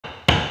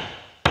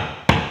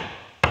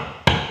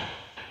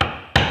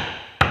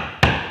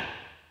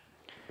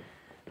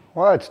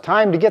Well, it's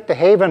time to get the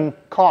Haven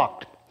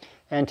caulked.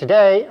 And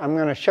today I'm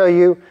going to show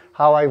you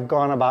how I've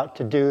gone about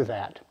to do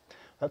that.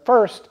 But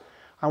first,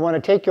 I want to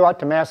take you out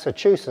to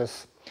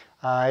Massachusetts.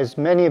 As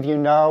many of you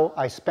know,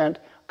 I spent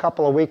a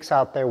couple of weeks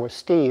out there with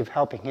Steve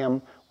helping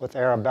him with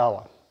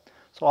Arabella.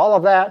 So all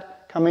of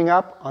that coming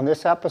up on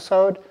this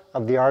episode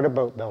of The Art of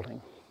Boat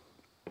Building.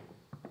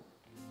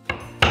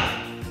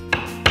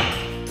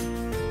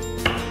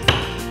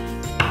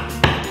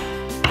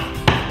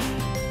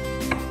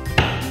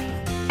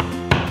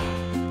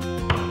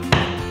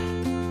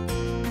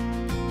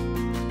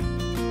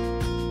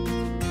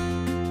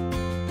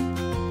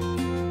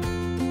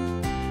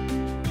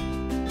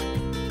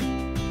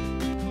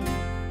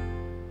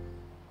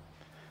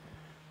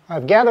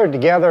 I've gathered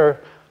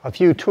together a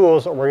few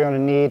tools that we're going to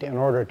need in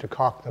order to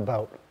caulk the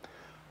boat.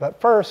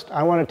 But first,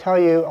 I want to tell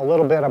you a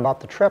little bit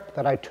about the trip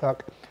that I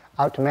took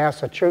out to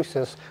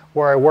Massachusetts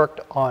where I worked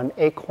on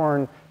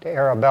Acorn to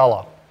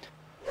Arabella.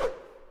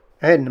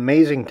 I had an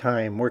amazing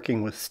time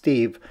working with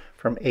Steve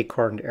from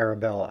Acorn to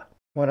Arabella.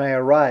 When I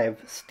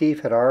arrived, Steve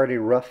had already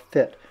rough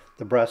fit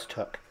the breast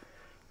hook.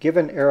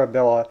 Given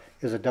Arabella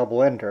is a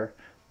double ender,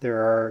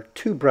 there are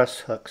 2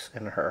 breast hooks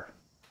in her.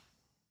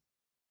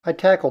 I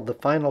tackled the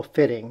final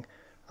fitting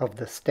of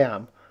the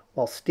stem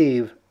while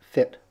Steve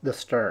fit the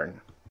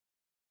stern.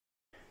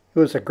 It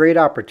was a great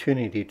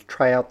opportunity to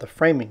try out the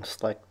framing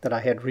slick that I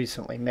had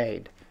recently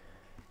made.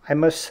 I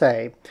must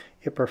say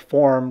it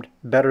performed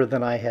better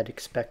than I had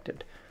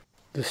expected.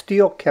 The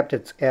steel kept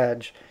its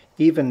edge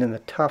even in the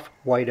tough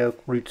white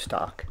oak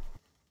rootstock.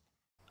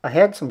 I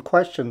had some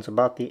questions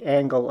about the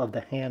angle of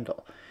the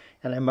handle,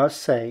 and I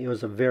must say it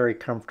was a very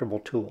comfortable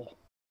tool.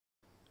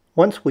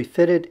 Once we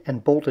fitted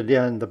and bolted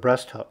in the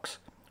breast hooks,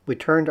 we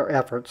turned our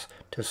efforts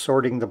to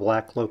sorting the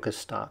black locust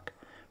stock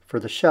for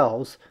the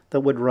shelves that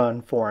would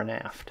run fore and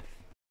aft.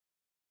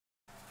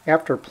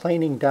 After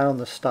planing down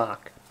the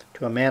stock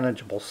to a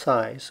manageable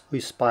size, we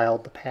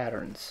spiled the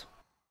patterns.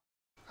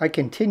 I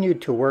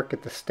continued to work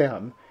at the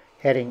stem,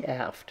 heading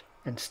aft,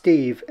 and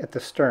Steve at the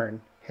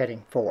stern,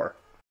 heading fore.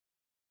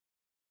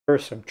 There were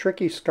some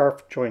tricky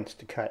scarf joints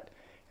to cut,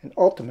 and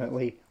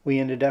ultimately we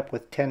ended up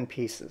with 10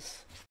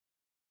 pieces.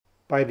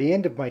 By the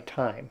end of my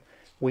time,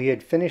 we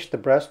had finished the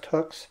breast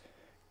hooks,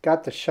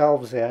 got the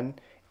shelves in,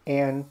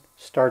 and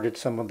started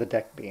some of the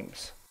deck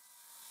beams.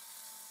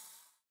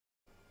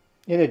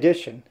 In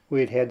addition, we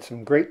had had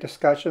some great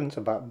discussions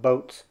about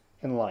boats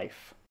and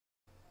life.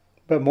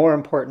 But more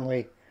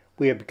importantly,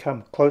 we had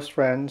become close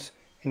friends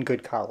and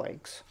good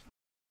colleagues.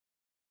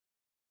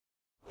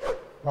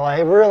 Well,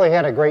 I really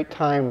had a great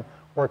time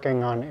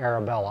working on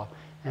Arabella,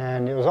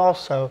 and it was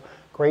also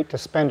great to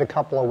spend a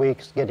couple of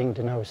weeks getting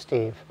to know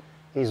Steve.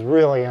 He's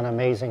really an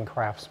amazing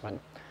craftsman.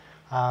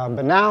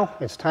 But now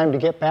it's time to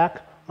get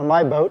back on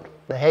my boat,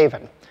 the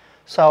Haven.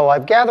 So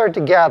I've gathered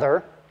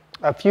together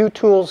a few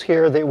tools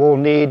here that we'll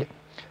need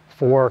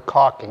for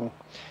caulking.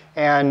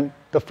 And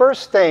the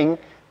first thing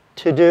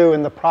to do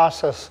in the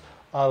process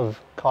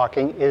of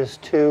caulking is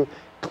to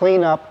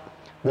clean up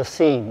the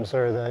seams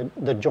or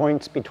the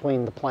joints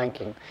between the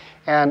planking.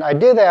 And I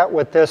do that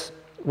with this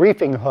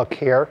reefing hook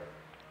here.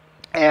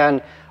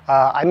 And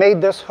I made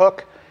this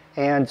hook,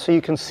 and so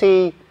you can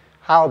see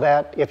how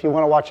that, if you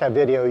want to watch that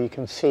video, you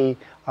can see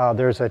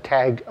there's a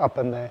tag up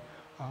in the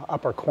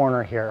upper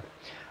corner here.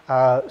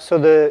 So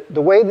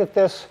the way that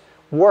this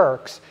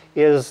works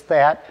is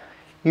that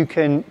you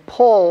can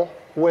pull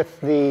with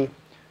the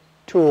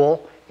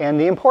tool, and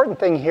the important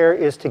thing here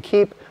is to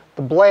keep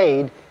the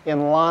blade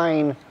in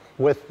line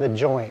with the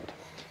joint.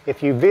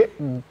 If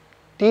you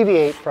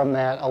deviate from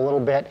that a little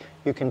bit,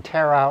 you can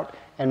tear out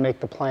and make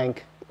the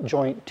plank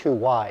joint too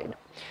wide.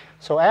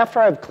 So after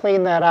I've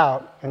cleaned that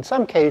out, in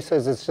some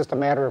cases it's just a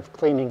matter of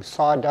cleaning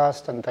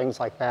sawdust and things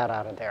like that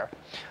out of there.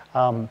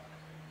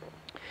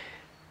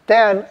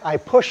 Then I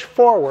push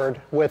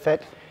forward with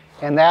it,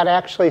 and that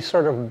actually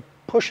sort of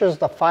pushes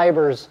the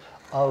fibers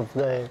of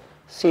the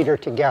cedar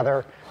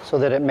together so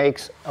that it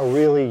makes a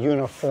really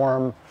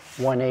uniform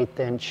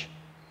 1/8 inch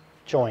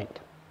joint.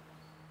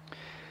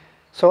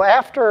 So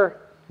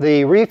after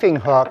the reefing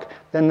hook,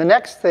 then the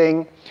next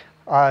thing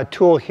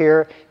tool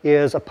here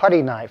is a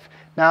putty knife.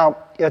 Now,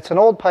 it's an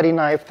old putty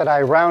knife that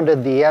I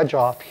rounded the edge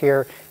off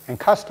here and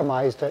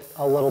customized it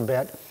a little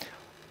bit.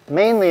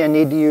 Mainly I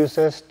need to use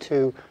this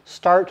to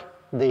start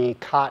the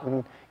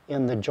cotton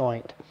in the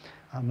joint.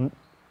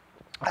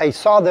 I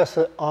saw this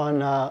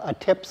on a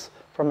tips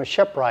from a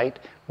shipwright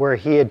where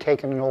he had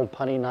taken an old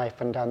putty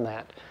knife and done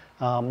that.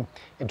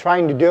 In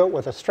trying to do it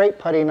with a straight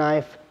putty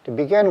knife to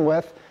begin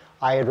with,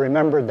 I had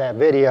remembered that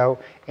video,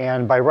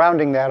 and by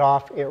rounding that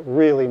off, it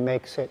really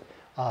makes it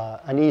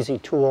an easy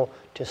tool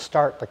to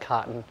start the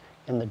cotton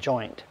in the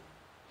joint.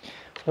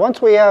 Once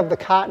we have the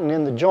cotton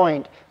in the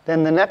joint,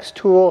 then the next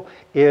tool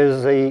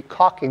is the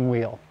caulking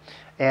wheel.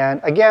 And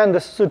again,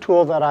 this is a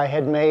tool that I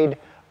had made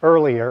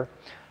earlier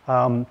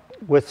I'd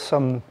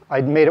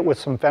made it with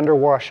some fender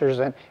washers,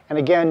 and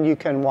again, you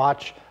can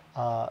watch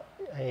a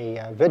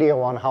video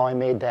on how I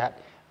made that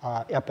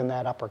up in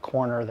that upper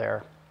corner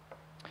there.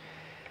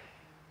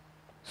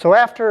 So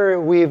after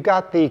we've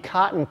got the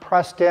cotton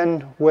pressed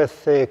in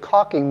with the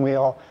caulking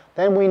wheel,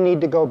 then we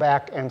need to go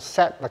back and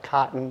set the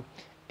cotton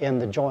in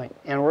the joint.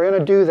 And we're going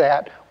to do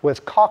that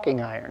with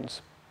caulking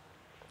irons.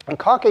 And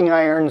caulking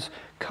irons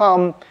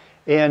come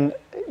in,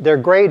 they're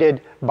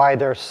graded by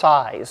their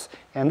size.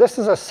 And this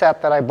is a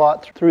set that I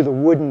bought through the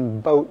wooden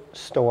boat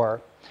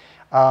store.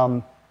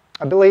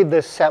 I believe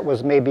this set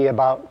was maybe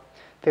about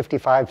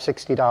 $55,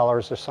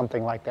 $60 or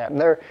something like that.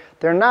 And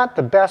they're not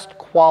the best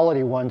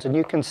quality ones. And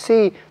you can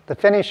see the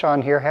finish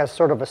on here has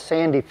sort of a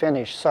sandy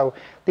finish. So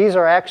these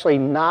are actually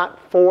not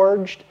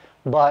forged,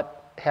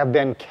 but have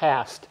been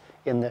cast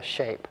in this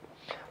shape.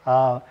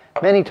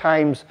 Many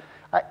times,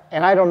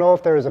 and I don't know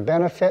if there is a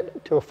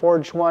benefit to a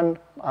forged one.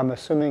 I'm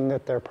assuming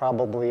that there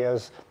probably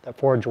is, that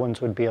forged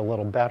ones would be a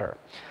little better.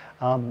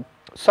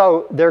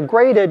 So they're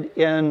graded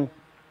in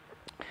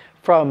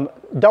from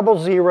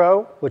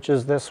 00, which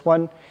is this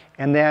one,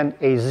 and then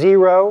a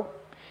 0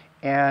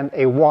 and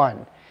a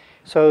 1.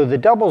 So the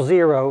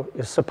 00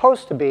 is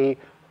supposed to be,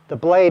 the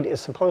blade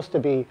is supposed to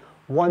be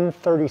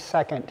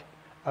 1/32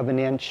 of an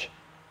inch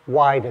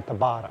wide at the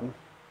bottom.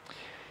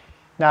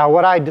 Now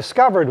what I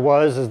discovered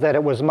is that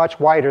it was much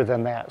wider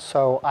than that.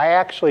 So I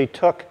actually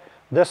took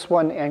this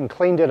one and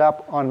cleaned it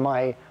up on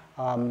my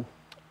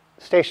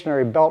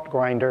stationary belt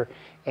grinder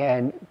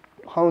and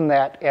honed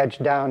that edge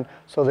down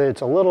so that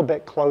it's a little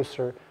bit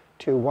closer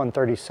to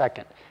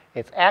 1/32.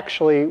 It's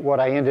actually,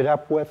 what I ended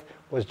up with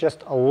was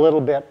just a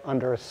little bit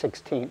under a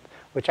 1/16,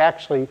 which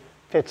actually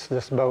fits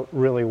this boat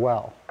really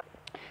well.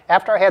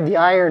 After I had the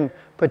iron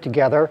put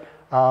together,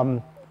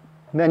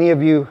 many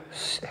of you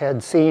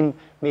had seen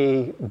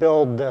me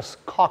build this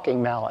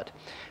caulking mallet.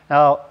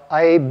 Now,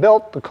 I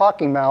built the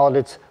caulking mallet,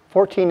 it's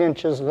 14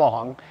 inches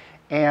long,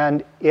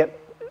 and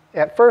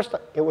at first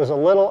it was a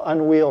little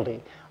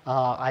unwieldy.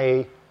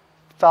 I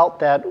felt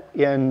that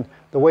in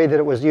the way that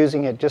it was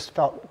using it just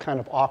felt kind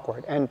of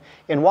awkward. And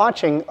in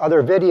watching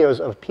other videos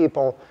of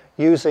people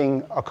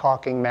using a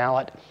caulking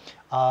mallet,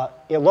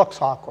 it looks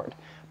awkward.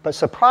 But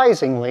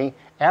surprisingly,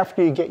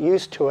 after you get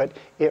used to it,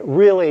 it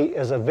really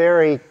is a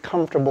very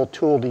comfortable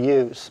tool to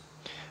use.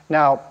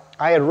 Now,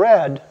 I had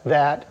read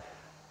that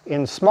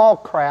in small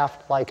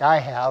craft like I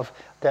have,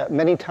 that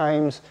many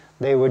times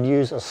they would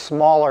use a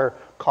smaller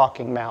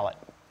caulking mallet.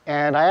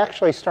 And I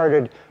actually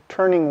started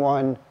turning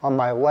one on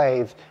my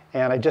lathe,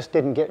 and I just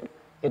didn't get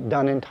it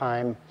done in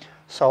time.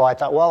 So I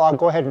thought, well, I'll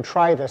go ahead and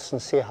try this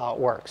and see how it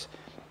works.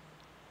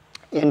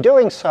 In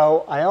doing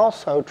so, I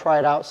also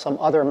tried out some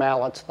other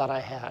mallets that I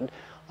had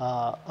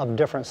of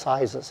different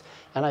sizes.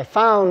 And I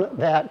found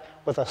that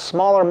with a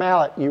smaller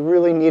mallet, you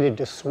really needed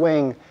to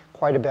swing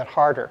quite a bit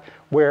harder.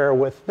 Where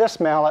with this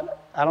mallet,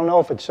 I don't know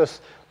if it's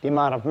just the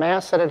amount of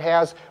mass that it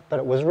has, but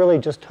it was really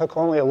just took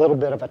only a little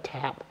bit of a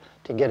tap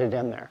to get it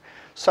in there.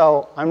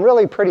 So I'm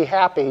really pretty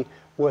happy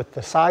with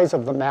the size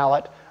of the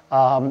mallet.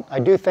 I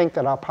do think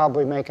that I'll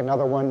probably make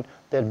another one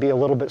that'd be a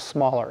little bit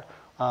smaller.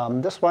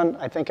 This one,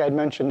 I think I'd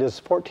mentioned, is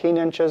 14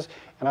 inches,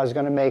 and I was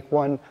going to make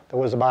one that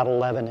was about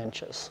 11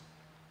 inches.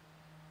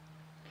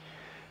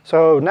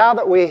 So now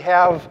that we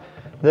have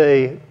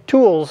the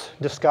tools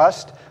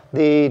discussed,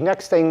 the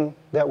next thing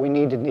that we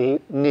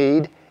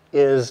need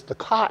is the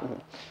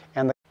cotton.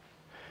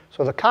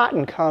 So the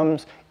cotton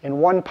comes in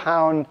 1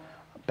 pound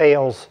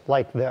bales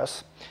like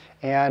this.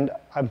 And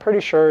I'm pretty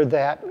sure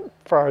that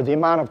for the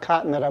amount of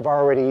cotton that I've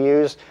already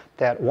used,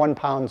 that 1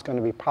 pound is going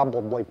to be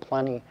probably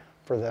plenty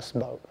for this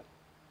boat.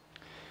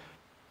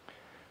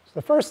 So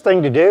the first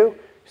thing to do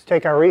is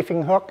take our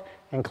reefing hook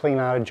and clean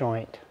out a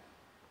joint.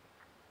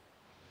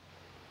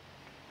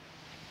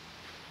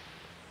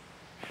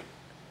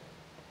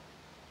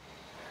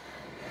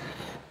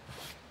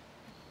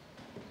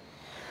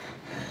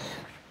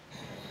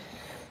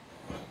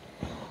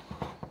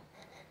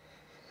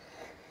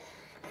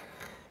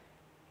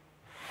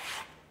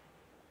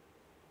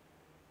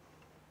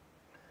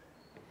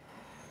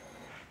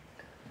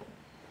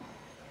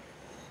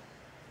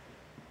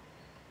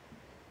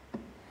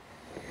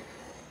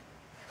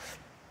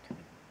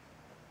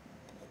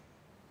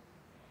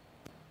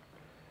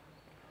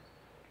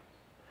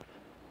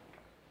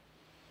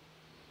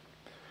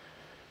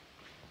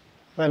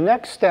 The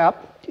next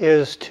step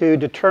is to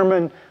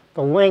determine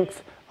the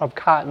length of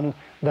cotton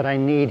that I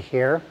need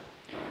here.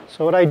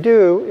 So what I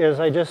do is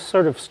I just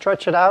sort of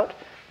stretch it out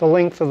the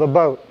length of the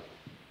boat.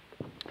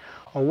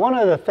 One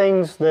of the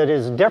things that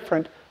is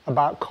different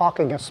about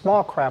caulking a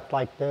small craft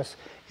like this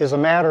is a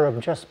matter of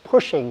just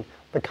pushing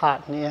the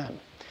cotton in.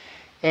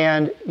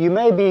 And you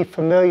may be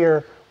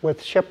familiar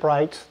with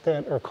shipwrights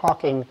that are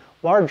caulking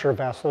larger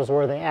vessels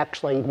where they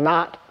actually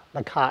knot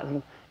the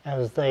cotton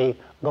as they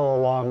go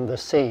along the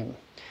seam.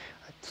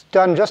 It's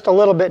done just a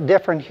little bit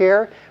different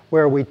here,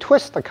 where we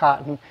twist the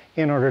cotton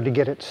in order to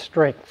get its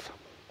strength.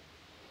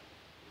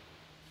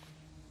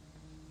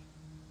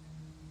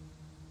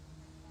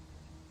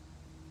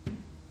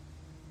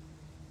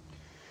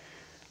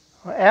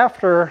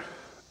 After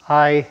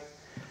I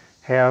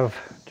have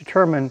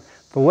determined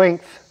the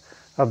length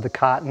of the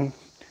cotton,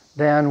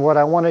 then what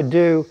I want to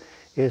do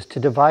is to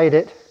divide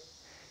it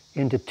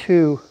into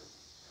 2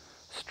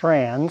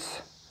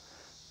 strands,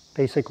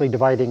 basically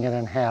dividing it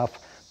in half.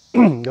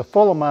 The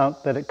full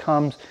amount that it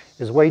comes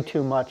is way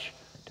too much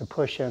to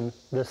push in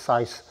this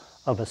size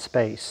of a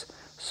space.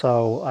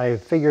 So I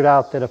figured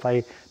out that if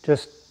I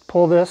just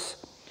pull this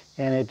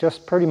and it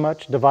just pretty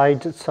much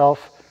divides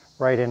itself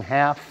right in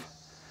half,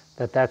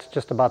 that's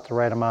just about the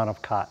right amount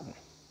of cotton.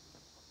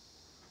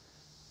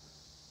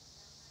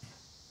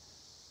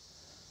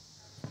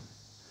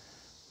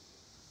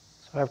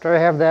 So after I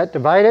have that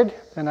divided,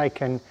 then I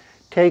can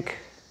take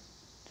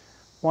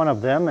one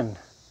of them and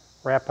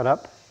wrap it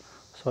up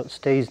so it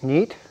stays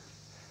neat.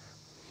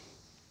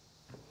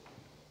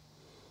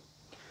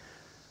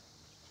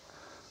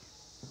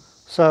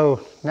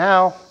 So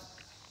now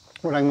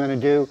what I'm going to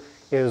do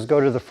is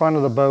go to the front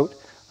of the boat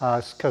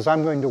because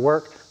I'm going to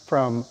work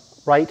from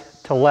right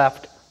to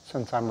left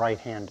since I'm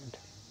right-handed.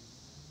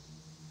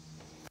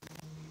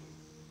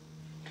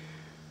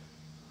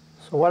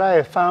 So what I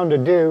have found to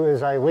do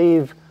is I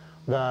leave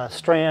the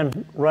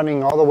strand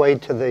running all the way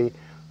to the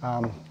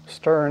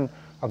stern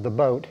of the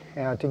boat.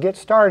 And to get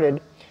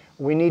started,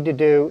 what we need to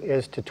do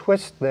is to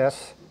twist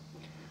this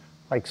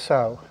like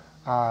so.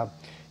 You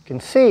can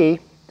see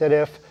that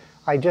if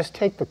I just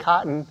take the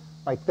cotton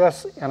like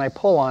this and I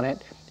pull on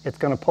it, it's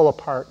going to pull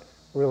apart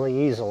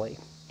really easily.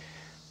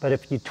 But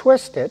if you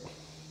twist it,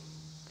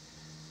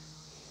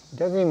 it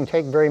doesn't even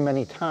take very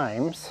many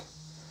times,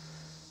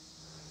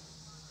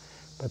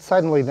 but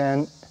suddenly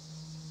then it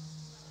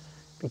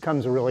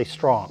becomes really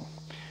strong.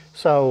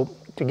 So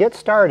to get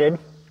started,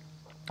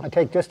 I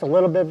take just a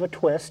little bit of a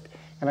twist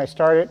and I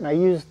start it, and I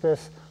use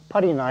this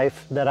putty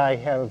knife that I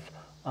have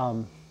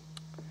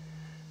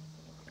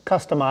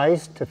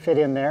customized to fit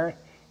in there,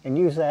 and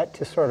use that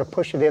to sort of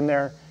push it in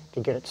there to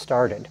get it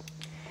started.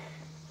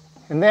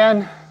 And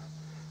then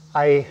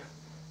I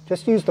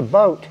just use the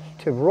boat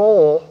to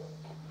roll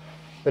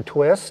the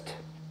twist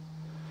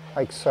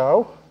like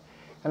so,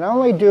 and I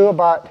only do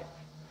about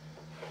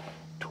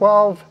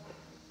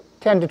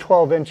 10 to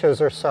 12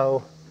 inches or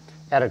so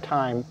at a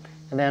time,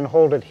 and then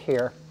hold it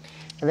here.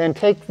 And then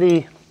take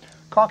the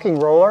caulking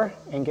roller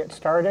and get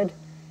started,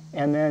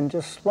 and then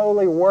just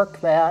slowly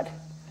work that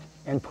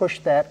and push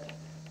that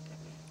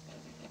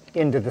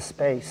into the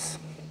space.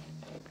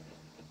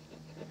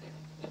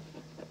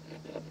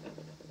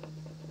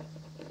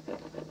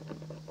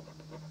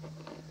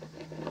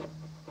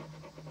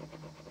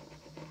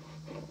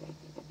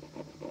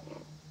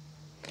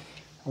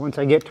 Once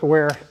I get to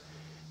where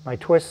my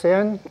twist's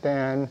in,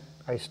 then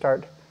I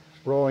start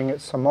rolling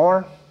it some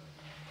more.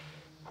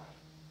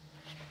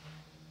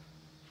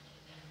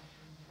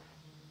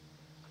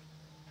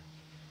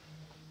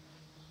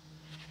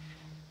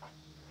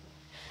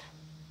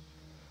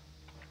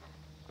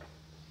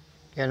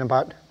 Again,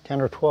 about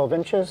 10 or 12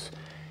 inches,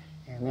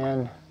 and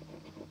then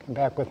come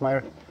back with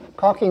my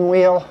caulking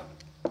wheel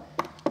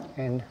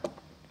and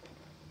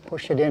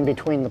push it in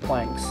between the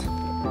planks.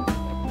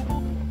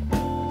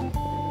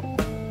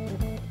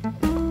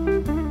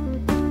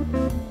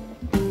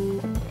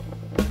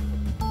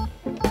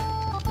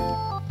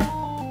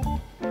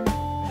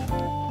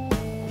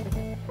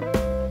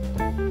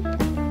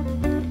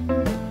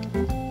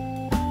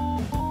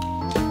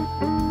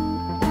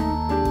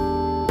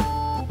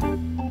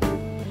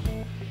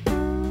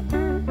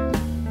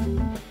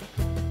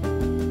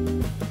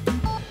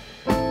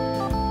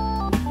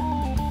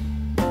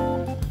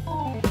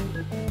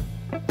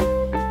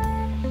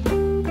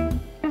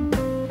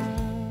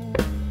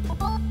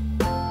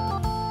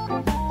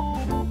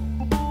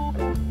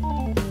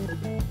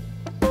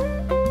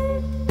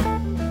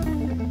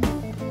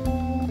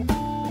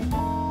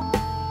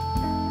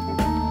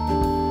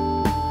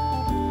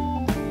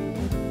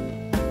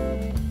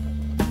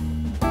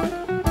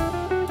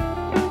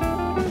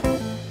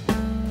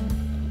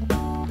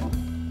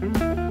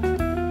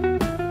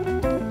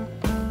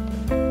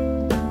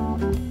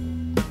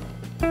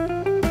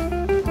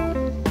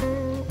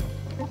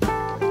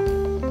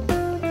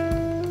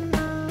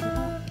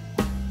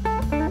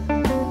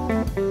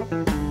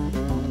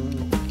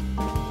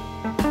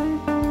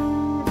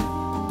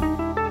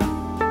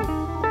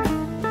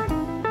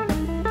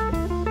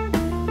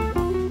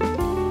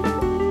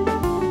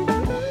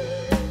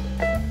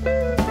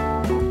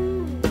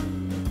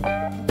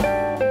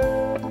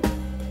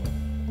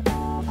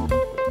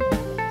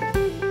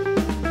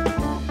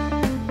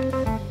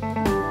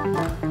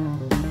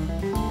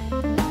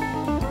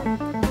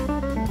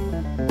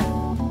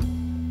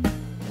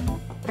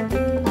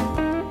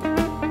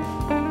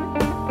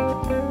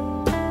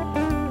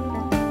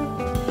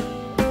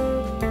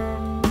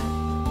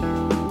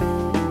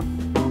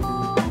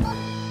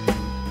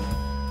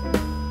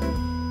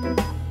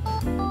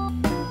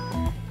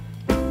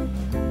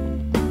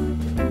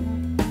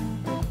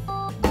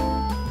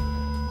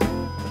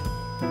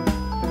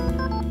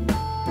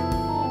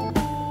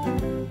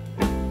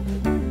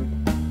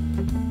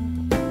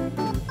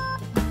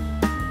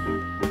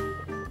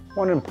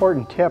 One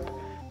important tip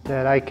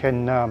that I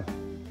can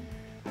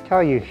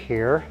tell you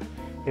here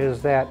is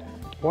that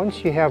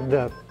once you have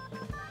the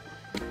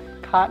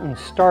cotton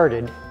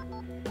started,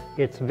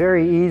 it's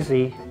very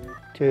easy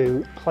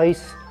to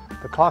place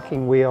the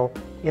caulking wheel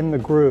in the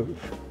groove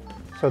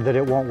so that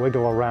it won't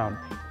wiggle around.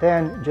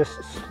 Then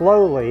just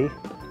slowly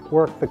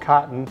work the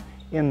cotton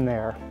in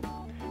there,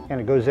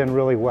 and it goes in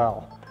really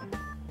well.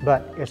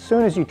 But as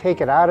soon as you take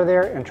it out of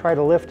there and try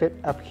to lift it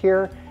up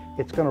here,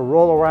 it's going to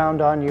roll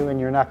around on you and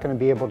you're not going to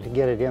be able to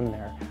get it in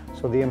there.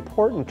 So the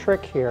important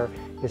trick here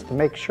is to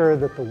make sure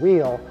that the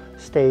wheel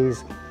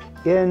stays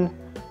in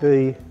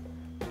the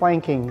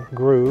planking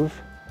groove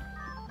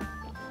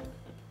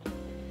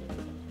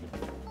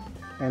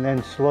and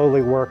then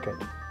slowly work it.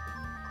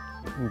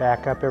 And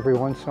back up every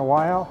once in a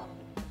while.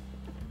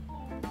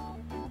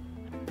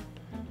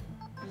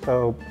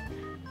 So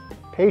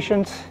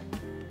patience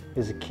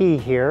is a key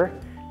here,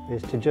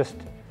 is to just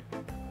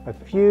a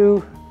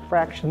few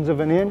fractions of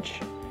an inch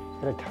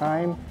at a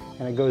time,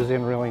 and it goes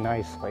in really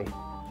nicely.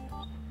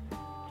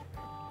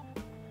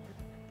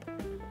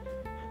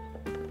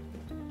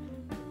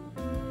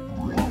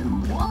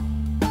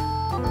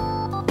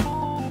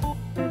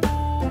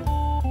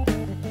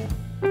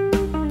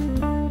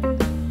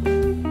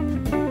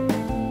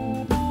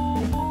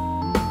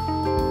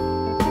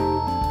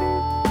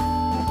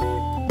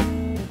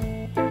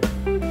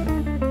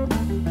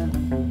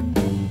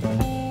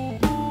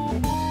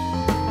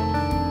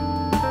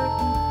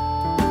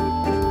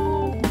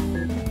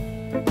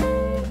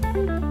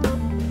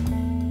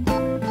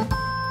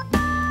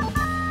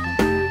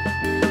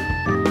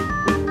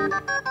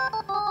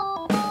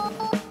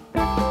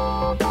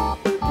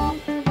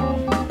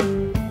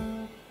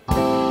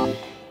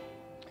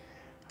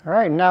 All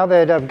right, now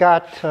that I've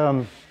got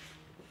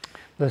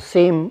the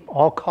seam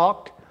all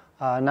caulked,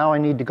 now I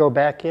need to go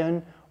back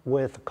in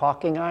with a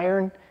caulking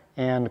iron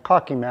and a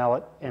caulking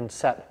mallet and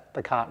set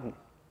the cotton.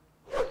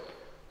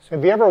 So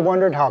have you ever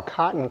wondered how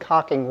cotton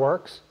caulking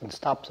works and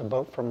stops a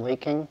boat from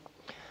leaking?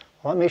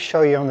 Well, let me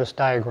show you on this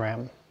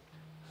diagram.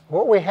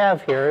 What we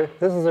have here,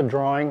 this is a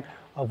drawing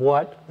of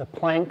what the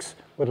planks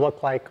would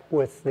look like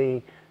with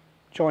the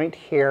joint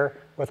here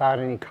without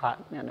any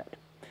cotton in it.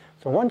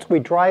 So once we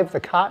drive the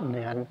cotton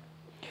in,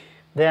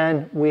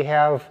 then we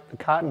have the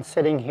cotton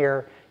sitting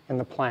here in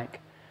the plank.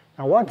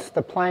 Now once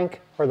the plank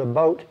or the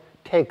boat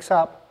takes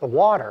up the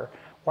water,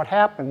 what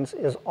happens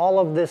is all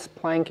of this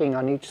planking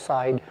on each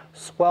side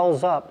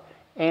swells up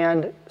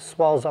and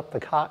swells up the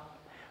cotton.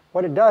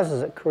 What it does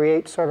is it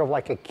creates sort of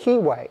like a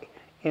keyway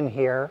in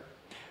here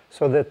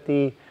so that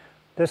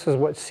this is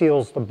what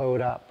seals the boat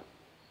up.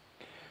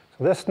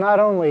 So this not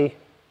only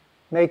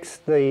makes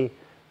the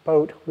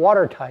boat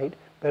watertight,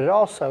 but it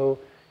also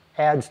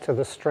adds to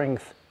the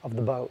strength of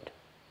the boat.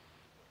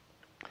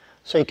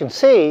 So you can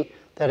see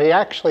that it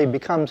actually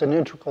becomes an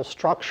integral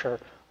structure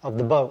of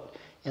the boat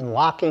in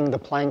locking the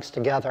planks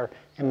together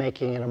and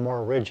making it a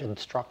more rigid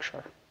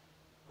structure.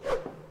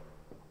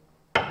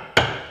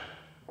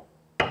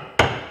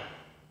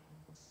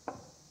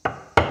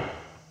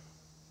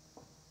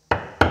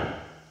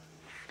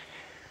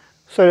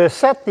 So to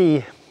set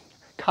the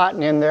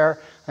cotton in there,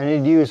 I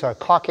need to use a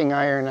caulking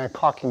iron and a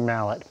caulking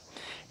mallet.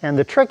 And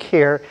the trick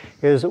here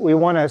is that we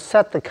want to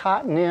set the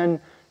cotton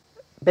in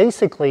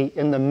basically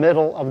in the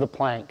middle of the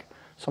plank.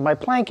 So my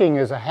planking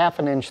is a ½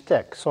 an inch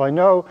thick, so I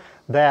know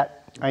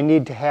that I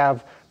need to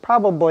have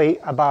probably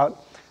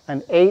about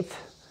an 1/8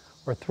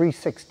 or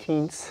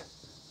 3/16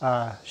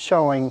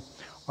 showing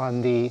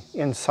on the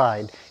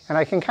inside. And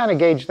I can kind of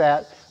gauge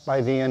that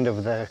by the end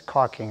of the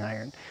caulking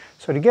iron.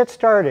 So to get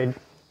started,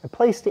 I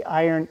place the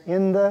iron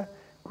in the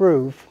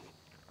groove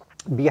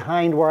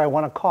behind where I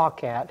want to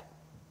caulk at,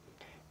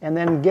 and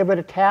then give it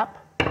a tap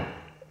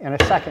and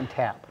a second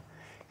tap,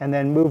 and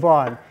then move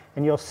on.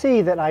 And you'll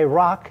see that I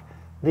rock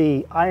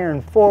the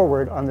iron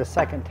forward on the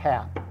second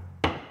tap.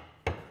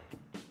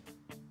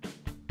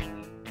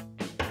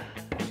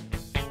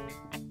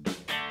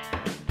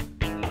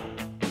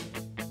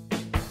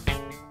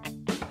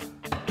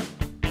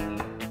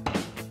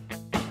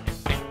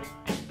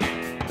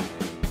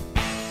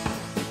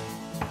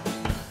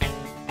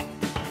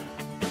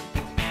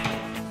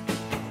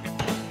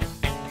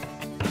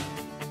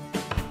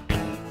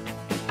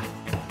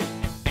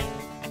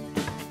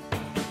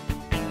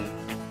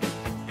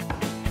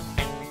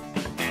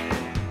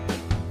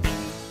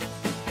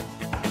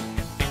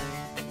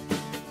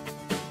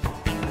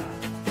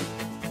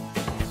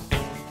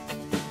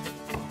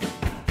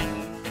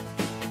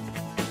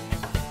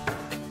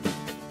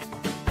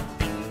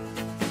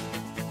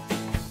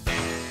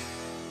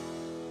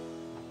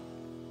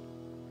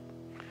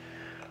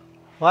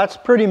 Well, that's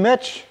pretty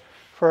much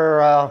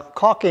for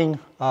caulking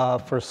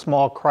for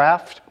small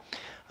craft.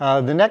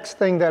 The next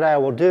thing that I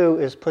will do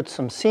is put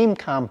some seam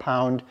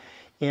compound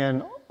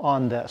in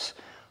on this.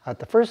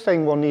 The first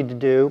thing we'll need to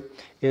do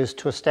is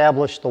to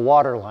establish the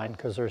water line,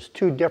 because there's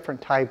two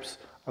different types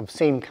of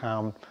seam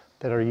com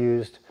that are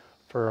used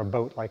for a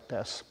boat like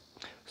this.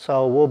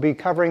 So we'll be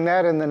covering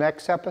that in the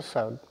next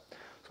episode.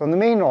 So in the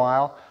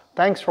meanwhile,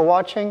 thanks for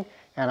watching,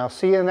 and I'll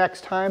see you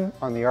next time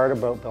on The Art of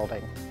Boat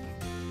Building.